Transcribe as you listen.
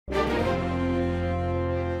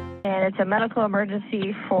And it's a medical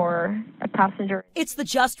emergency for a passenger. It's the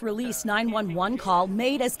just-released 911 call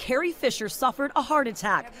made as Carrie Fisher suffered a heart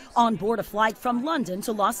attack on board a flight from London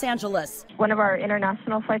to Los Angeles. One of our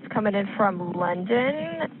international flights coming in from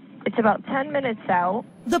London. It's about 10 minutes out.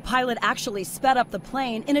 The pilot actually sped up the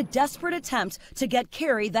plane in a desperate attempt to get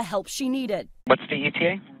Carrie the help she needed. What's the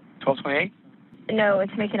ETA? 1228? No,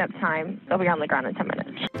 it's making up time. They'll be on the ground in 10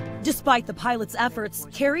 minutes. Despite the pilot's efforts,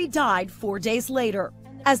 Carrie died 4 days later.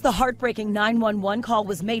 As the heartbreaking 911 call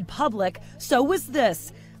was made public, so was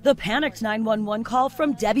this, the panicked 911 call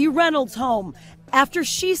from Debbie Reynolds' home after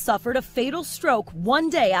she suffered a fatal stroke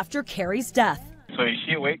 1 day after Carrie's death. So is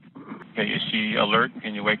she awake? Okay, is she alert?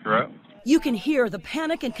 Can you wake her up? You can hear the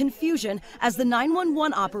panic and confusion as the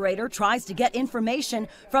 911 operator tries to get information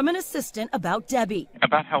from an assistant about Debbie.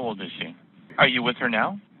 About how old is she? Are you with her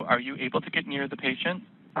now? Are you able to get near the patient?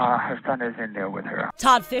 Her son is in there with her.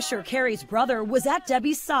 Todd Fisher, Carrie's brother, was at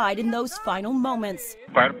Debbie's side in those final moments.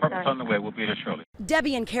 Fire department's on the way. We'll be there shortly.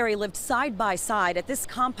 Debbie and Carrie lived side by side at this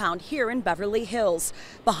compound here in Beverly Hills.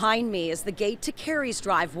 Behind me is the gate to Carrie's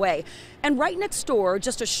driveway. And right next door,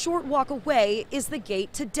 just a short walk away, is the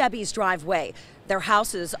gate to Debbie's driveway. Their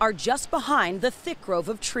houses are just behind the thick grove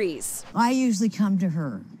of trees. I usually come to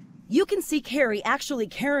her. You can see Carrie actually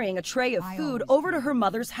carrying a tray of food over to her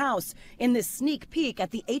mother's house in this sneak peek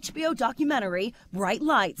at the HBO documentary, Bright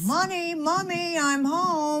Lights. Mommy, I'm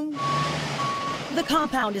home. The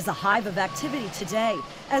compound is a hive of activity today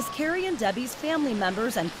as Carrie and Debbie's family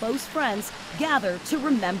members and close friends gather to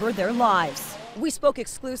remember their lives. We spoke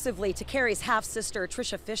exclusively to Carrie's half-sister,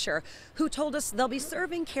 Tricia Fisher, who told us they'll be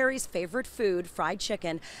serving Carrie's favorite food, fried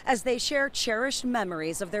chicken, as they share cherished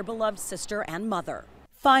memories of their beloved sister and mother.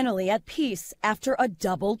 Finally at peace after a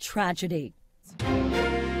double tragedy.